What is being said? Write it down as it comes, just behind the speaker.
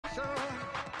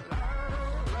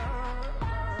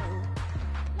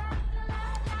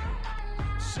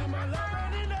See my love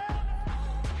ain't enough.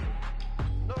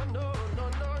 No, no, no,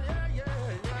 no, yeah, yeah,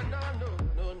 yeah, no, no,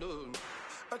 no, no.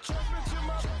 I trust me to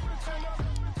my,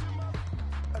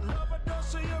 another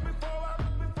dose of you before I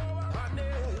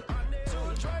need. To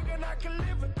a dragon, I can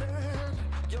live with that.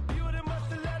 Your beauty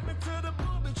must have led me to the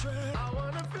booby trap. I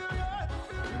wanna feel you.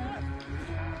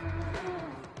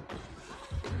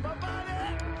 My body,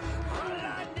 all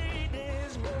I need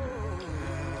is more.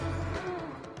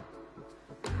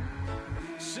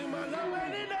 See, my love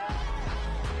ain't enough.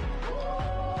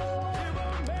 It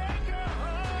won't make your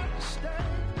heart stay.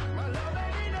 My love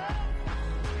ain't enough.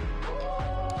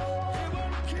 It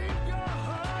won't keep your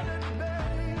heart at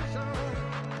bay. So,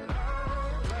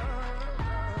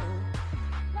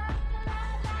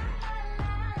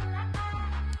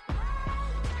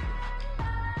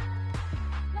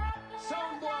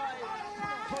 some boy,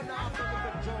 turn off the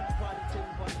little jump for the thing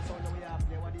for the sound that we have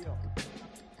there. What do you?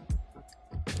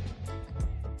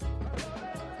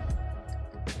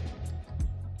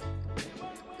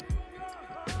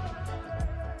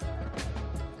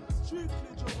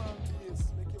 Strictly drum and bass,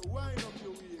 make you wind up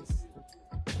your waist.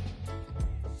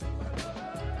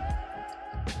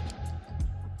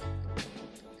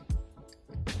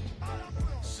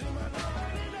 See my love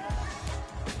ain't enough.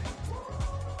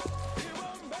 It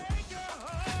won't make your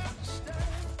heart stay.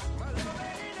 My love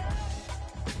ain't enough.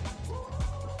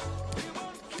 It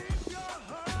won't keep your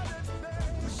heart at bay.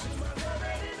 See my love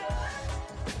ain't enough.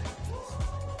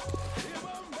 It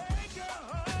won't make your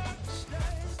heart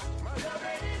stay. My love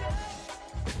ain't enough.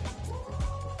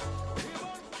 It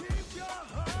won't keep your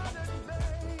heart at bay.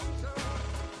 So,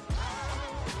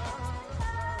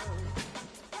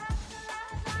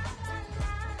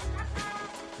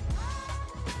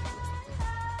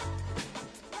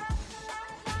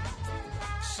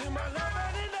 see my love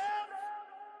ain't enough.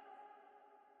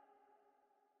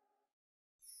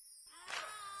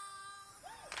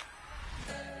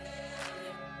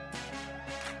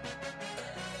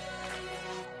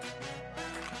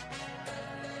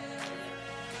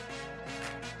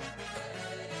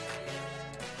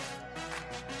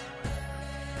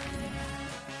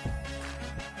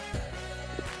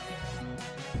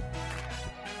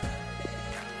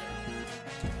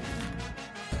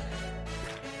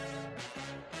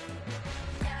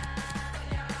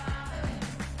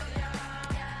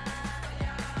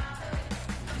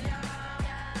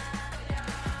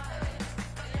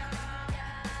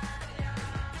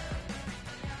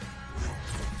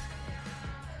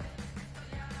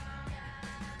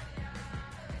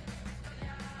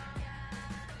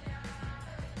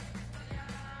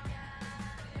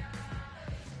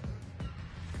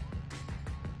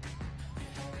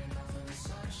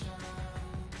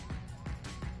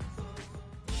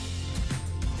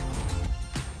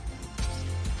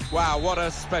 Wow, what a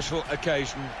special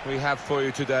occasion we have for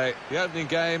you today. The opening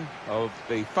game of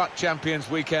the FUT Champions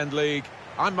Weekend League.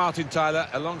 I'm Martin Tyler.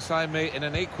 Alongside me in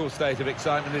an equal state of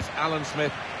excitement is Alan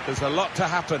Smith. There's a lot to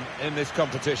happen in this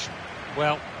competition.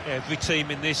 Well, every team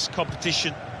in this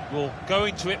competition will go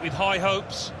into it with high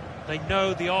hopes. They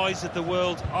know the eyes of the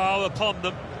world are upon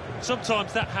them.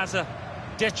 Sometimes that has a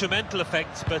detrimental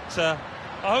effect, but I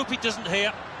hope it doesn't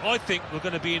here. I think we're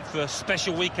going to be in for a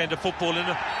special weekend of football and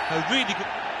a really good...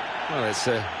 Well, it's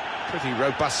a pretty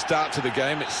robust start to the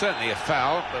game. It's certainly a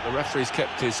foul, but the referee's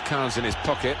kept his cards in his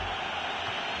pocket.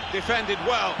 Defended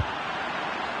well.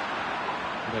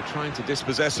 They're trying to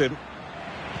dispossess him.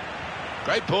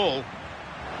 Great ball.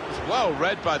 It's well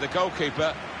read by the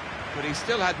goalkeeper, but he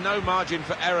still had no margin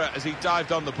for error as he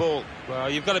dived on the ball. Well,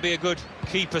 you've got to be a good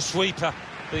keeper-sweeper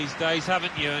these days,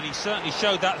 haven't you? And he certainly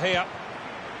showed that here.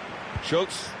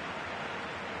 Schultz.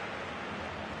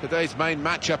 Today's main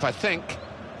matchup, I think,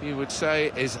 you would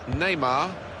say, is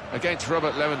Neymar against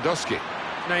Robert Lewandowski.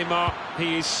 Neymar,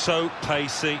 he is so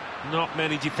pacey. Not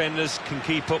many defenders can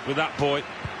keep up with that boy.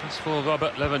 As for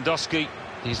Robert Lewandowski,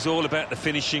 he's all about the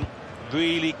finishing.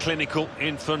 Really clinical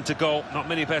in front of goal. Not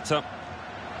many better.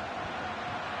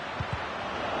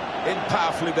 In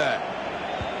powerfully there.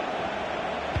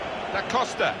 Da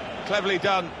Costa, cleverly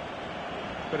done.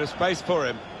 Bit of space for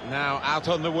him. Now out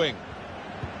on the wing.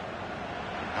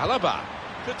 Alaba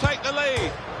to take the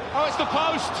lead. Oh, it's the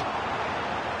post.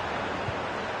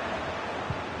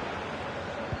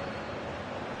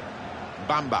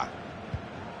 Bamba.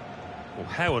 Well,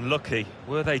 how unlucky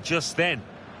were they just then?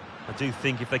 I do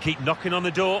think if they keep knocking on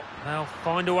the door, they'll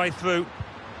find a way through.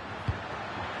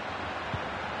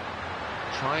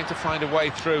 Trying to find a way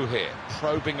through here,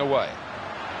 probing away.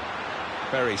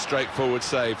 Very straightforward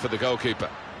save for the goalkeeper.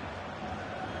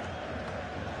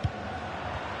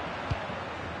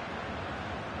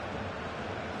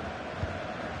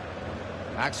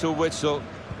 Axel Witsel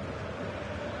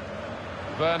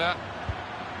Werner.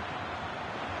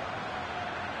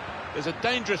 There's a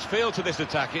dangerous feel to this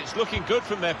attack. It's looking good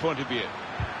from their point of view.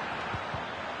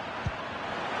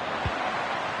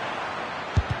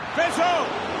 Vizzo!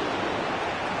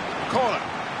 Corner.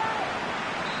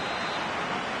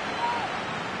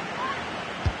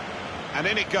 And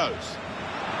in it goes.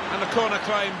 And the corner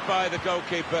claimed by the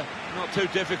goalkeeper. Not too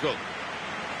difficult.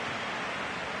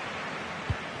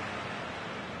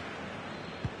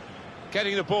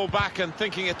 Getting the ball back and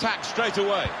thinking attack straight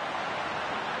away.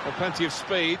 Well, plenty of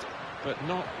speed, but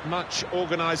not much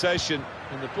organisation.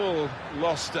 And the ball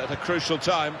lost at a crucial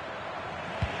time.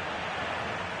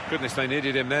 Goodness, they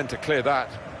needed him then to clear that.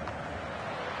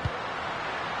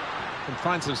 Can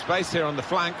find some space here on the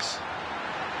flanks.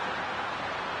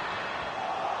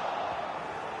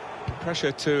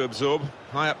 Pressure to absorb,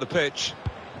 high up the pitch.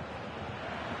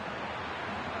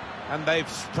 And they've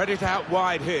spread it out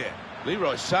wide here.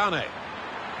 Leroy Sané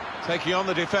taking on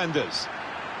the defenders.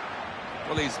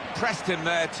 Well, he's pressed him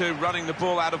there to running the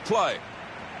ball out of play.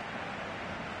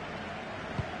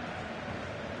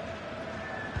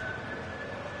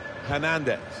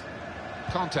 Hernandez.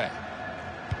 Conte.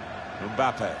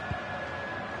 Mbappe.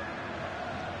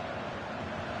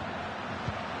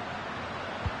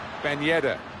 Ben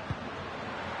Yedder.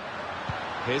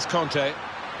 Here's Conte.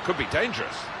 Could be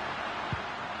dangerous.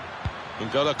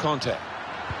 N'Golo Conte.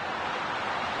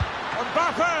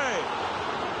 Mbappe!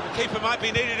 The keeper might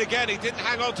be needed again. He didn't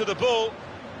hang on to the ball.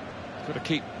 Got to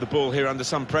keep the ball here under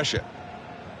some pressure.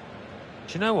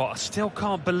 Do you know what? I still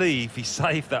can't believe he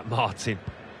saved that, Martin.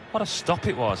 What a stop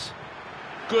it was.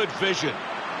 Good vision.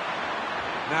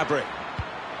 Gnabry.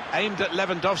 Aimed at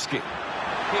Lewandowski.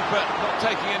 Keeper not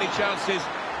taking any chances.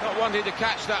 Not wanting to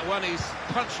catch that one. He's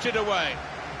punched it away.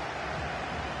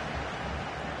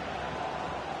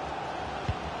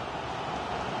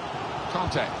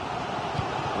 Conte.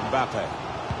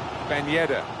 Mbappe. Ben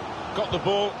Yedder. Got the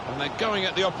ball and they're going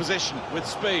at the opposition with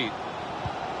speed.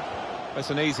 That's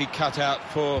an easy cutout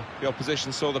for the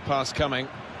opposition, saw the pass coming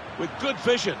with good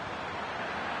vision.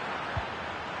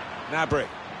 Gnabry.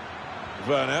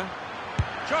 Werner.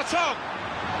 Shot on!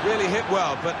 Really hit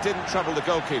well, but didn't trouble the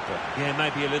goalkeeper. Yeah,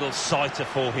 maybe a little sighter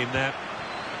for him there.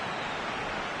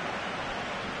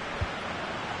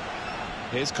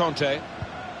 Here's Conte.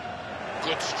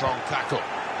 Good strong tackle.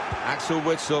 Axel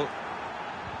Witsel.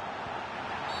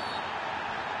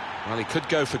 Well, he could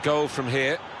go for goal from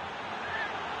here.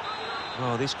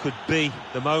 Oh, this could be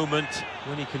the moment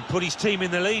when he can put his team in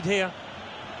the lead here.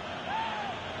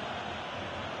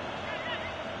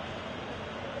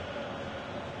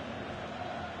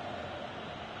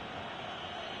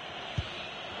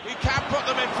 He can put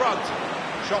them in front.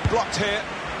 Shot blocked here.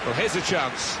 Well, here's a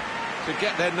chance to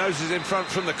get their noses in front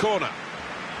from the corner.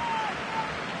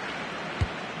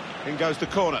 In goes the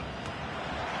corner.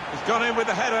 He's gone in with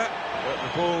the header, but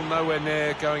the ball nowhere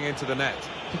near going into the net.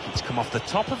 I think it's come off the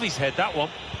top of his head, that one.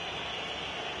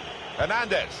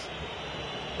 Hernandez.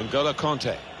 N'Golo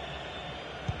Conte.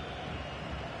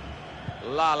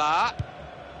 Lala.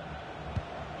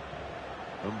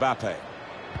 Mbappe.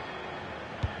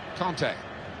 Conte.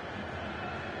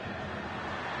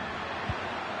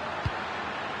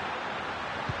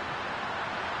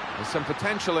 There's some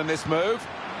potential in this move.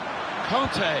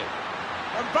 Conte.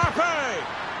 Mbappe!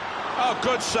 Oh,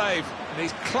 good save. And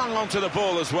he's clung onto the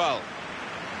ball as well.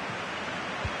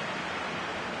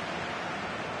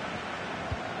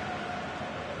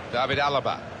 David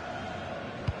Alaba.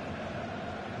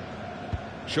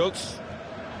 Schultz.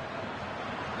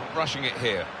 Not rushing it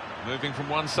here. Moving from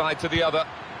one side to the other.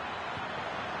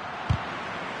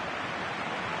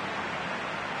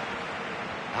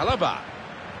 Alaba.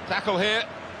 Tackle here.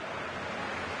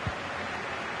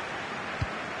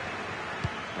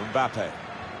 Mbappe.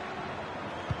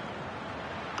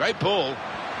 Great ball.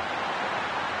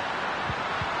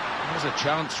 There's a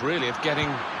chance, really, of getting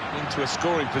into a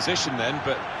scoring position then,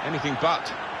 but anything but.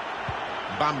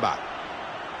 Bamba.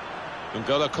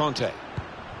 N'Golo Conte.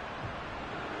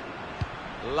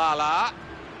 Lala.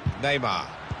 Neymar.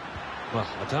 Well,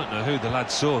 I don't know who the lad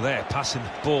saw there, passing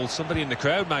the ball. Somebody in the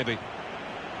crowd, maybe.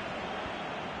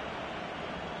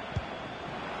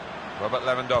 Robert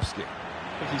Lewandowski.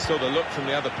 I think he saw the look from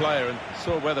the other player and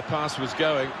saw where the pass was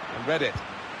going and read it.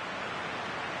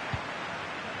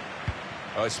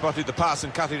 Oh, he spotted the pass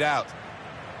and cut it out.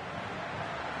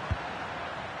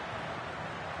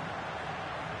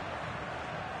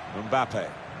 Mbappe.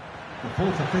 The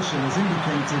fourth official has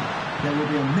indicated there will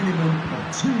be a minimum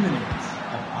of 2 minutes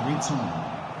of added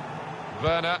time.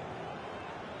 Werner.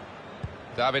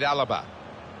 David Alaba.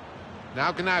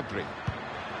 Now Gnabry.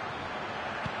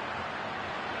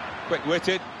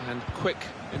 Quick-witted and quick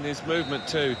in his movement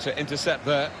too to intercept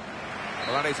there.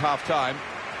 Well, that is half-time,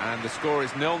 and the score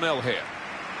is 0-0 here.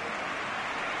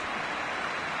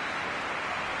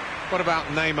 What about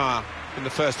Neymar in the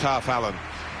first half, Alan?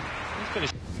 He's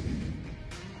finished.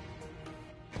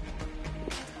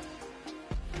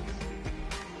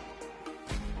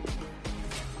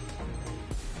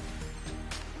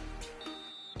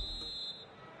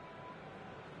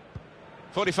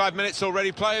 "45 minutes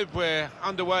already played. We're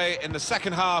underway in the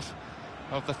second half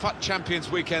of the FUT Champions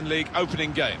Weekend League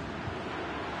opening game.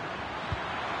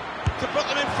 To put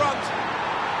them in front.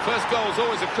 First goal's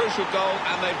always a crucial goal,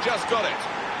 and they've just got it.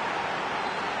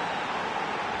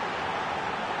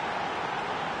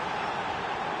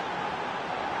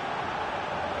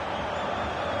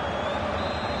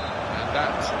 And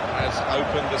that has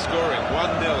opened the scoring.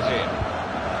 1-0 here.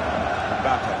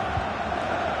 Mbappe.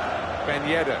 Ben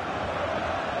Yedder.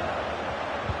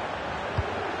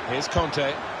 Here's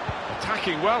Conte,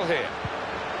 attacking well here.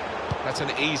 That's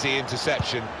an easy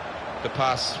interception. The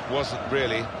pass wasn't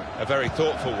really a very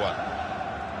thoughtful one.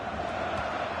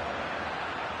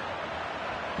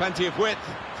 Plenty of width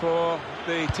for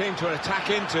the team to attack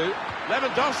into.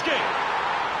 Lewandowski!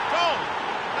 Goal!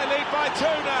 They lead by 2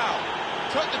 now.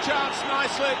 Took the chance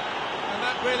nicely, and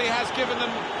that really has given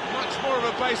them much more of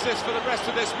a basis for the rest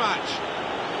of this match.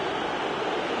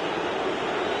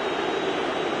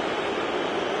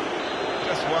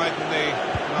 Just widen the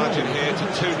margin here to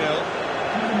 2-0.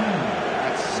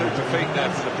 That's super feet there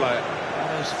for the player.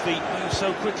 Those feet move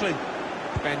so quickly.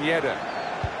 Ben Yedder.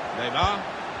 Neymar.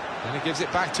 And he gives it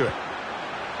back to it.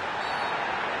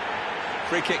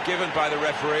 Free kick given by the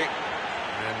referee.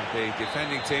 And the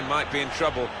defending team might be in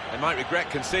trouble. They might regret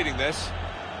conceding this.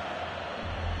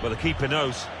 Well, the keeper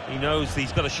knows. He knows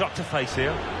he's got a shot to face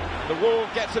here. The wall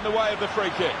gets in the way of the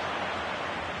free kick.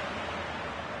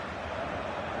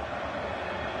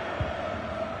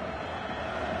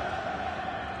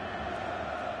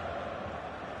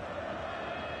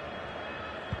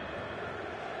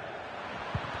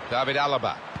 David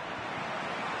Alaba.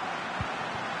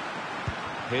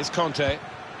 Here's Conte.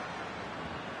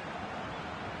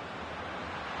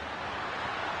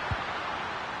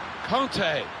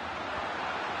 Conte.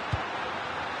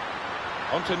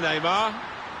 On to Neymar.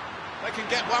 They can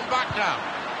get one back now.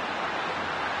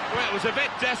 Well, it was a bit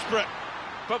desperate,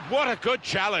 but what a good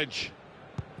challenge.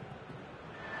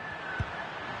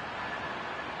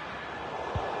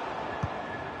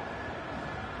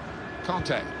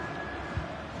 Conte.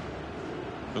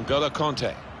 N'Golo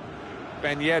Conte.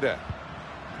 Ben Yedder.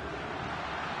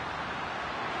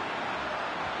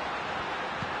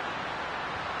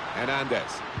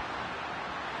 Hernandez.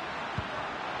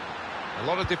 A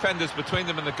lot of defenders between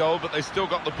them and the goal, but they still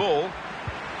got the ball.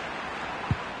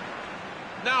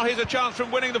 Now here's a chance from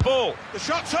winning the ball. The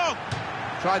shot's on!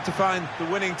 Tried to find the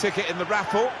winning ticket in the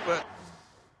raffle, but...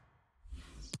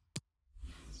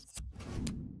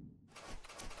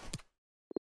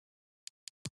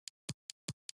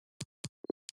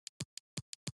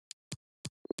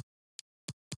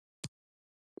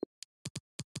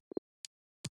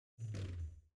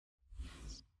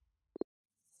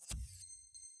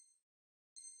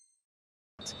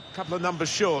 couple of numbers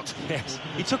short. Yes,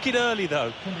 he took it early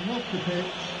though.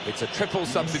 It's a triple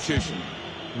substitution.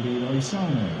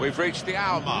 We've reached the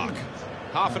hour mark.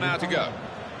 Half an hour to go.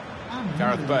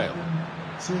 Gareth Bale.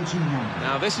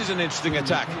 Now this is an interesting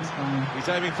attack. He's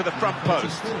aiming for the front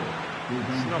post.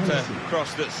 It's not a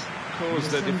cross that's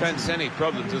caused the defence any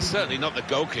problems, and certainly not the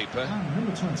goalkeeper.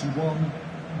 Number 21,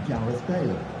 Gareth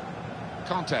Bale.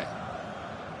 Conte.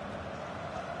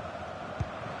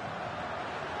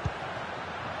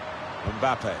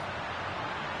 Mbappe.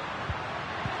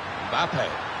 Mbappe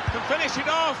can finish it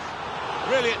off.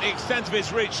 Really at the extent of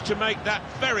his reach to make that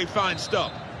very fine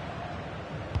stop.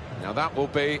 Now that will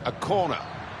be a corner.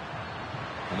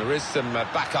 And there is some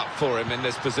backup for him in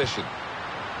this position.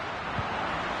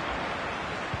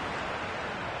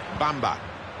 Bamba.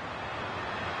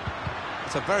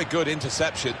 It's a very good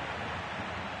interception.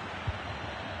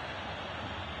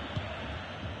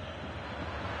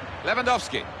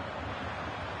 Lewandowski.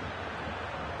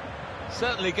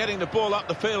 Certainly getting the ball up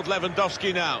the field,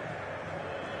 Lewandowski now.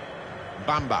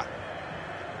 Bamba.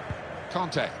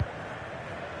 Conte.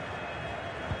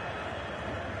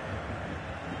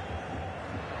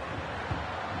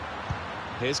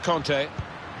 Here's Conte.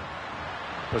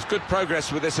 There's good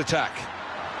progress with this attack.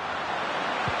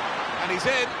 And he's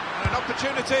in, and an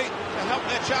opportunity to help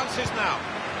their chances now.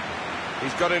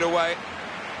 He's got it away.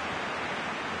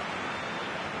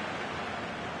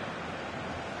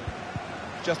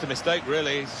 Just a mistake,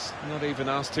 really. He's not even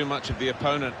asked too much of the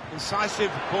opponent.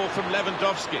 Incisive ball from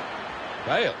Lewandowski.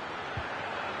 Bale.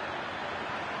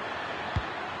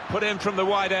 Put in from the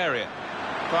wide area.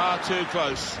 Far too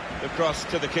close. The cross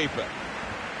to the keeper.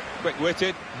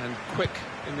 Quick-witted and quick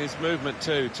in his movement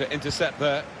too to intercept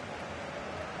there.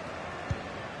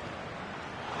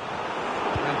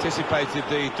 Anticipated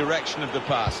the direction of the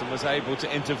pass and was able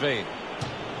to intervene.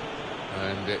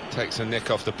 And it takes a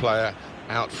nick off the player,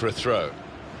 out for a throw.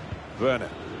 Werner.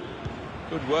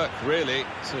 Good work, really,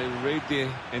 to read the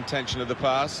intention of the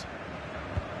pass.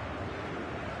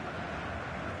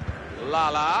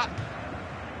 Lala.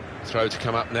 Throw to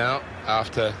come up now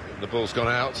after the ball's gone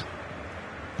out.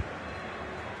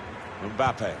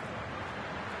 Mbappe.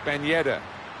 Ben Yedder.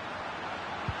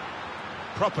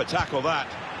 Proper tackle, that.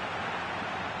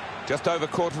 Just over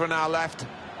quarter of an hour left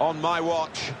on my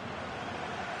watch.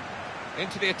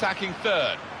 Into the attacking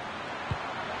third.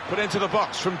 Put into the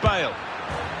box from Bale.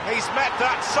 He's met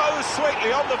that so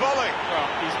sweetly on the volley. Well,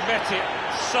 he's met it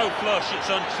so flush, it's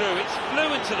untrue. It's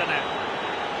flew into the net.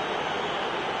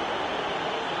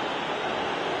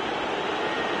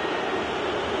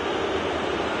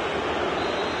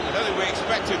 I don't think we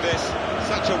expected this.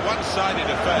 Such a one-sided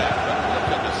affair. But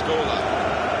look at the scoreline.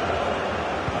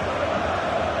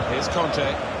 Here's Conte.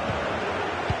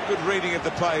 Good reading of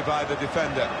the play by the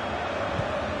defender.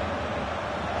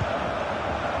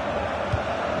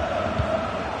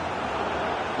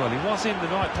 Well, he was in the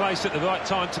right place at the right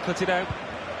time to cut it out.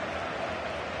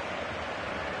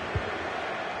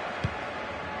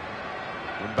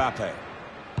 Mbappe.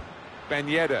 Ben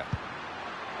Yedder.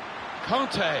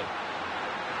 Conte.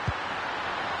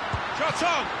 Shot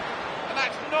on! And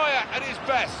that's Neuer at his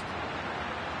best.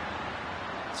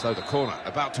 So the corner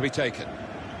about to be taken.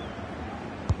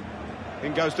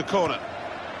 In goes the corner.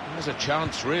 There's a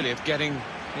chance, really, of getting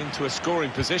into a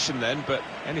scoring position then, but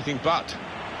anything but.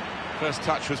 First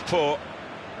touch was poor.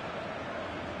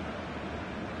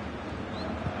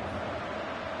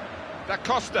 Da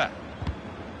Costa.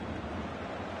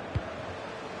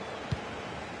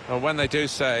 Well, when they do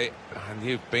say, and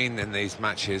you've been in these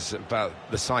matches, about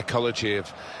the psychology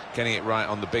of getting it right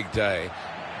on the big day,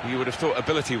 you would have thought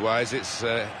ability-wise it's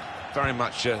very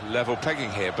much level pegging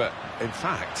here, but in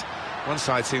fact, one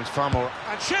side seems far more...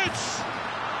 And shoots!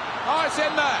 Oh, it's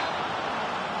in there!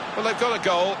 Well, they've got a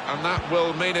goal, and that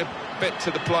will mean a bit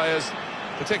to the players,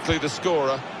 particularly the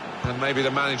scorer, and maybe the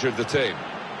manager of the team.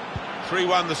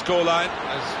 3-1 the scoreline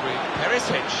as we...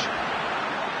 Perisic.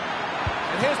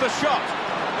 And here's the shot.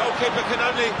 Goalkeeper can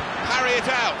only parry it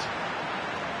out.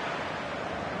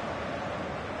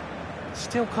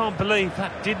 Still can't believe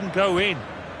that didn't go in.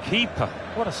 Keeper,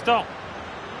 what a stop.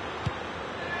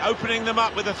 Opening them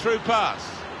up with a through pass.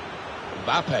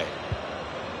 Mbappe.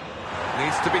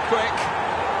 Needs to be quick.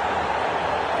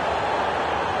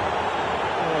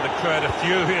 Oh, the crowd are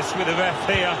furious with the ref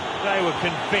here. They were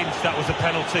convinced that was a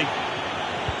penalty.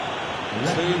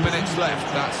 2 minutes left,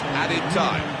 that's added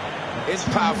time. It's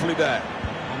powerfully there.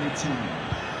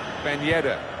 Ben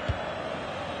Yedder.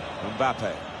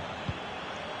 Mbappe.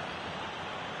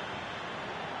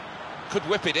 Could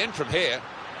whip it in from here.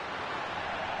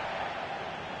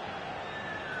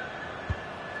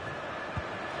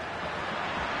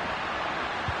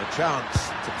 The chance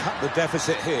to cut the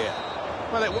deficit here.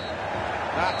 Well,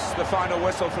 that's the final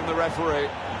whistle from the referee.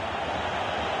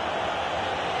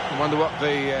 I wonder what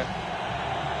the...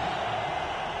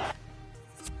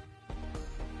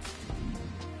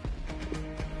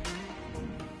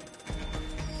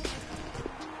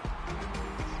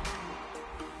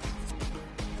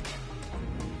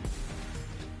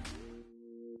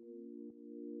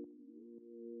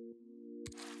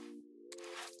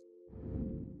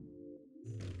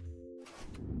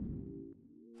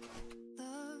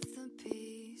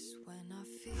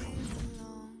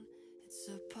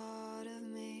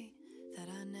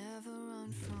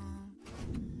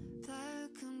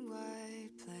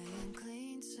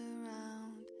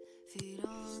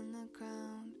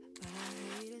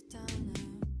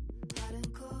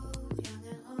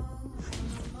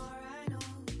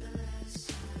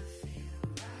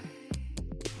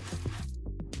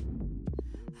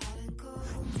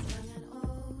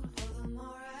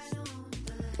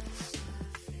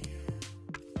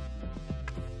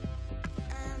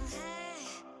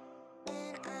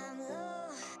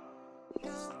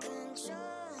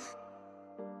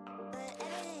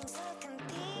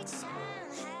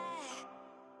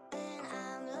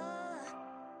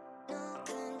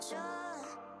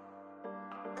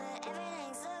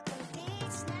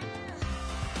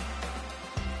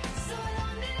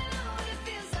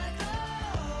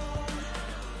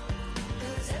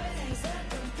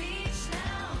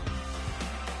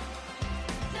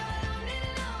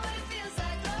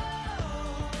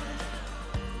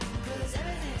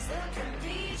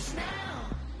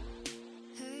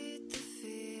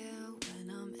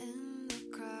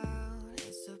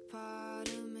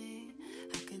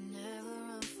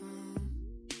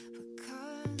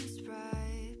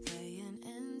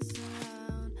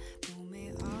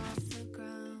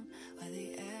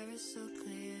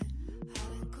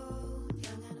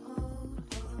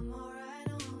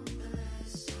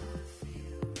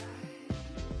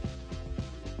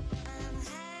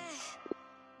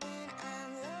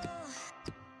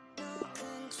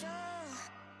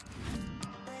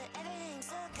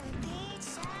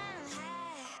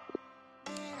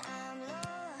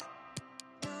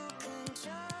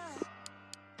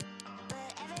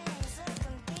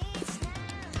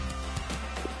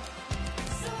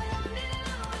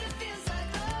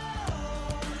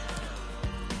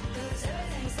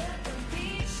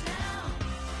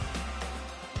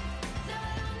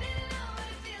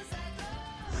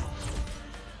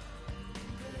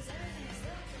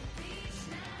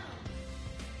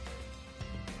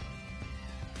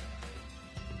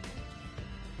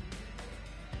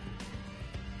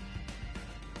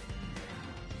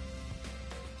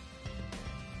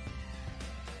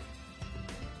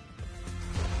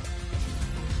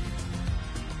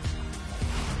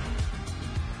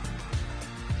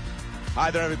 Hi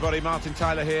there everybody, Martin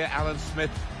Tyler here, Alan Smith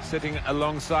sitting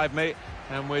alongside me,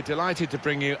 and we're delighted to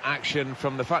bring you action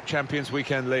from the FUT Champions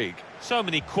Weekend League. So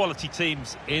many quality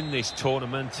teams in this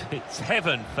tournament. It's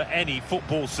heaven for any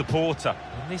football supporter.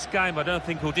 And this game I don't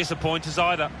think will disappoint us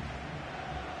either.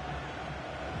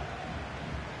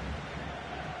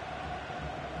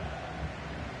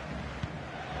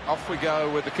 Off we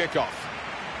go with the kickoff.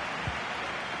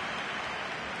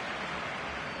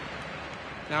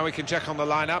 Now we can check on the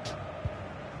lineup.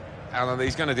 Alan,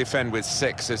 he's going to defend with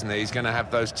 6, isn't he? He's going to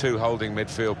have those 2 holding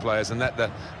midfield players and let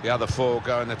the other 4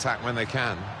 go and attack when they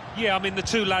can. Yeah, I mean, the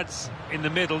 2 lads in the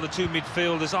middle, the 2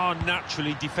 midfielders, are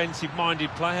naturally defensive-minded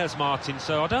players, Martin,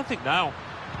 so I don't think they'll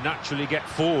naturally get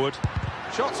forward.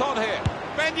 Shots on here.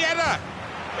 Ben Yedder!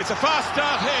 It's a fast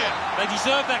start here. They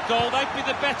deserve that goal. They've been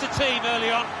the better team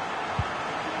early on.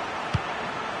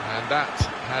 And that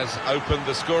has opened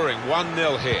the scoring.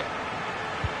 1-0 here.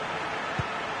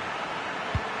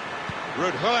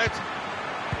 Ruud Gullit,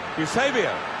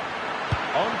 Eusebio,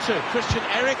 on to Christian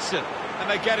Eriksen, and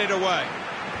they get it away.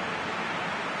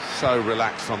 So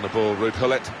relaxed on the ball, Ruud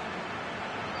Gullit.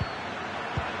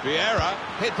 Vieira,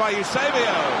 hit by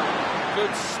Eusebio.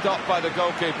 Good stop by the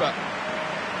goalkeeper.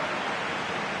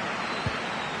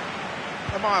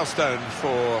 A milestone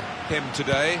for him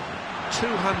today.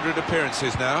 200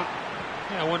 appearances now.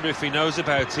 Yeah, I wonder if he knows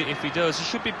about it. If he does, he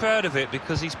should be proud of it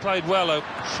because he's played well.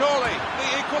 Surely, the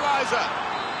equaliser.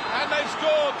 And they've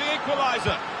scored the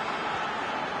equaliser.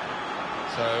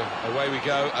 So, away we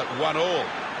go at 1-1.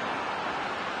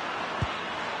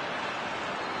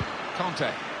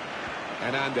 Conte.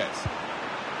 Hernandez.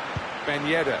 Ben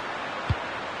Yedder.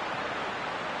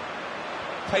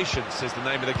 Patience is the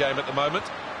name of the game at the moment.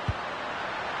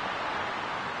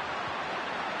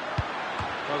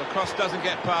 Well, the cross doesn't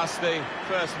get past the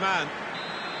first man.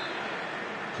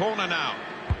 Corner now.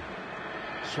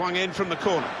 Swung in from the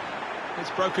corner.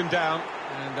 It's broken down,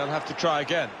 and they'll have to try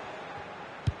again.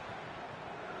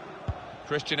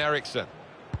 Christian Eriksen.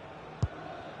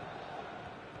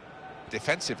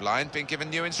 Defensive line being given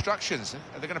new instructions.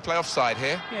 Are they going to play offside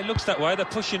here? Yeah, it looks that way. They're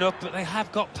pushing up, but they have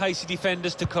got pacey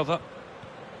defenders to cover.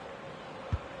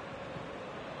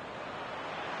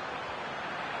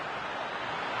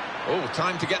 Oh,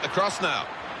 time to get the cross now.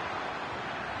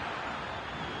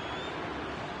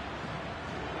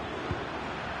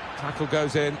 Tackle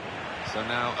goes in, so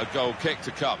now a goal kick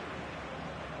to come.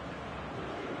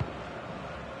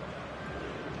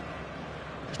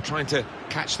 Just trying to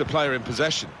catch the player in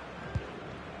possession.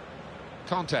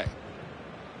 Conte.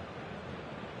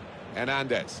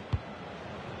 Hernandez.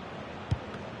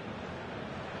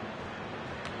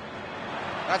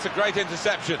 That's a great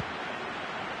interception.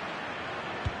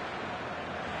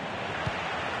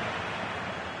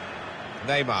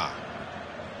 Neymar.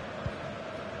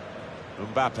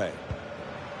 Mbappe.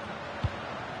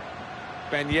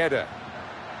 Ben Yedder.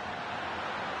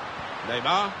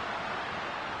 Neymar.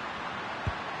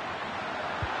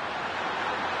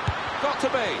 Got to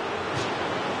be.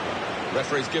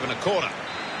 Referee's given a corner.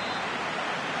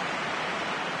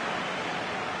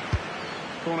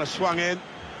 Corner swung in.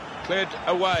 Cleared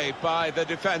away by the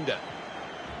defender.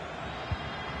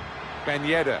 Ben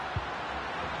Yedder.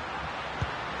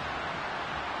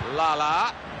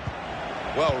 Lala.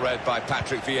 Well read by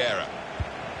Patrick Vieira.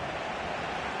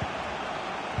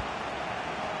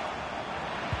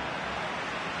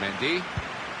 Mendy.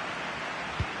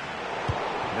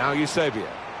 Now Eusebio.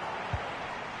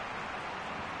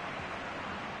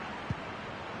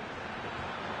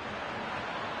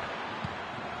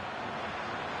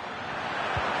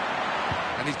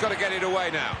 And he's got to get it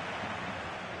away now.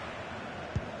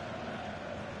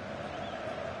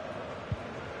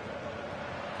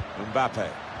 Mbappe.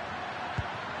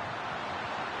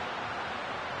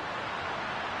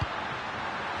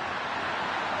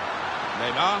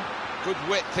 Neymar, good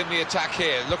width in the attack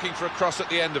here, looking for a cross at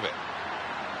the end of it.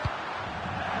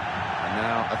 And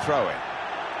now a throw-in.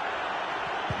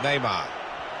 Neymar.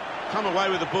 Come away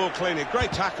with the ball cleanly,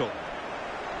 great tackle.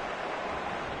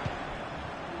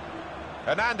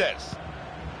 Hernandez.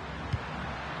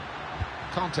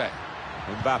 Conte.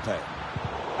 Mbappe.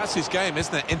 That's his game,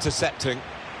 isn't it? Intercepting.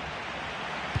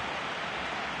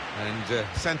 And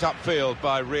sent upfield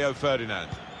by Rio Ferdinand.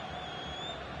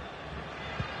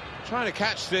 Trying to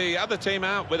catch the other team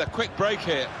out with a quick break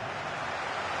here.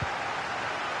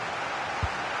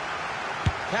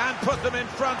 Can put them in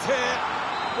front here,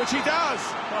 which he does.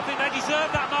 Well, I think they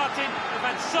deserve that, Martin. They've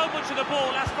had so much of the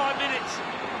ball last 5 minutes.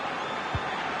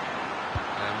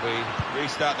 And we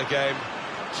restart the game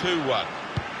 2-1.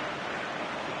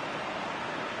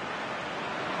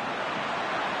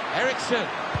 Eriksen.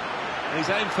 He's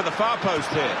aimed for the far post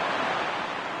here.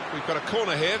 We've got a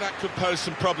corner here, that could pose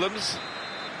some problems.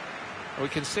 We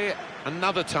can see it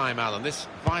another time, Alan, this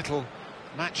vital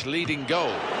match-leading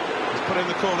goal. He's put in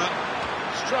the corner.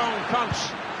 Strong punch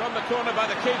from the corner by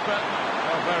the keeper.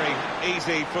 Oh, very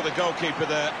easy for the goalkeeper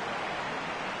there.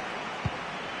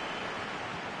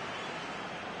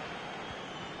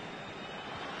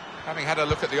 Having had a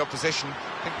look at the opposition,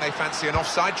 I think they fancy an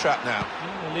offside trap now.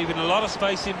 Yeah, they're leaving a lot of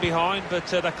space in behind, but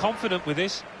they're confident with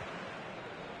this.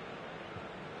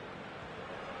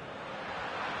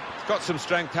 He's got some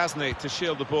strength, hasn't he, to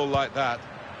shield the ball like that.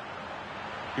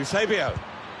 Eusebio.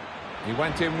 He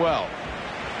went in well.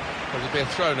 There'll be a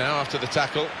throw now after the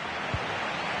tackle.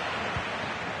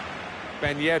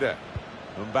 Ben Yedder.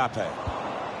 Mbappe.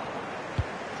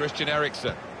 Christian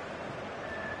Eriksen.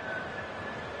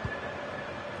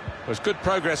 There's good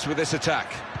progress with this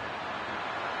attack.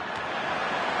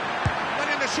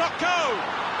 Letting the shot go!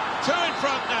 Two in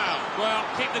front now. Well,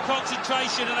 keep the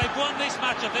concentration, and they've won this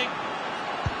match, I think.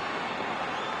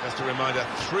 Just a reminder,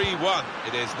 3-1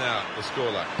 it is now, the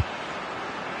scoreline.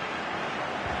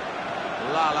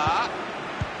 Lala.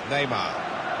 Neymar.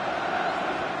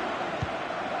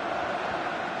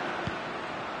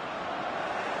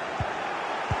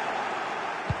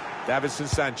 Davinson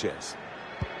Sanchez.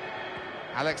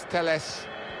 Alex Telles.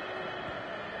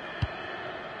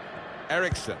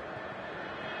 Eriksen.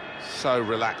 So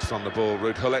relaxed on the ball,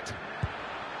 Ruud Gullit.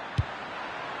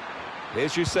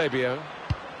 Here's Eusebio.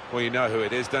 Well, you know who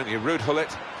it is, don't you? Ruud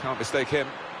Gullit. Can't mistake him.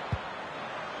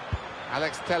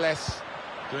 Alex Telles.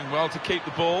 Doing well to keep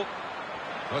the ball.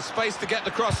 Well, space to get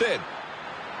the cross in.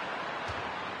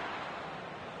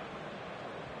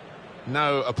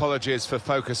 No apologies for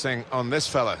focusing on this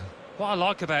fella. What I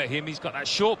like about him, he's got that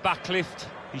short back lift.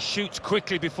 He shoots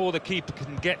quickly before the keeper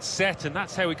can get set, and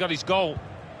that's how he got his goal.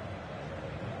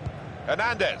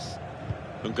 Hernandez.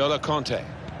 N'Golo Kanté.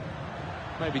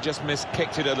 Maybe just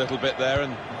kicked it a little bit there,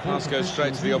 and the pass goes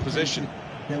straight to the opposition.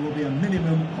 There will be a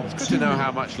minimum of It's good to know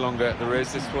how much longer there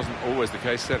is. This wasn't always the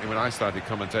case, certainly when I started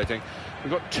commentating.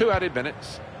 We've got 2 added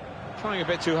minutes. Trying a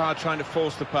bit too hard, trying to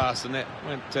force the pass, and it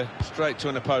went straight to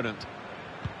an opponent.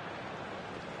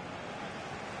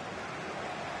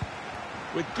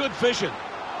 With good vision.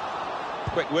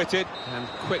 Quick-witted and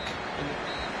quick.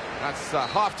 That's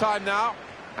half-time now,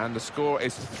 and the score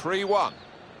is 3-1.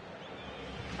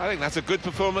 I think that's a good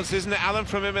performance, isn't it, Alan,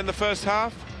 from him in the first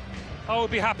half? I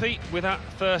would be happy with that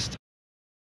first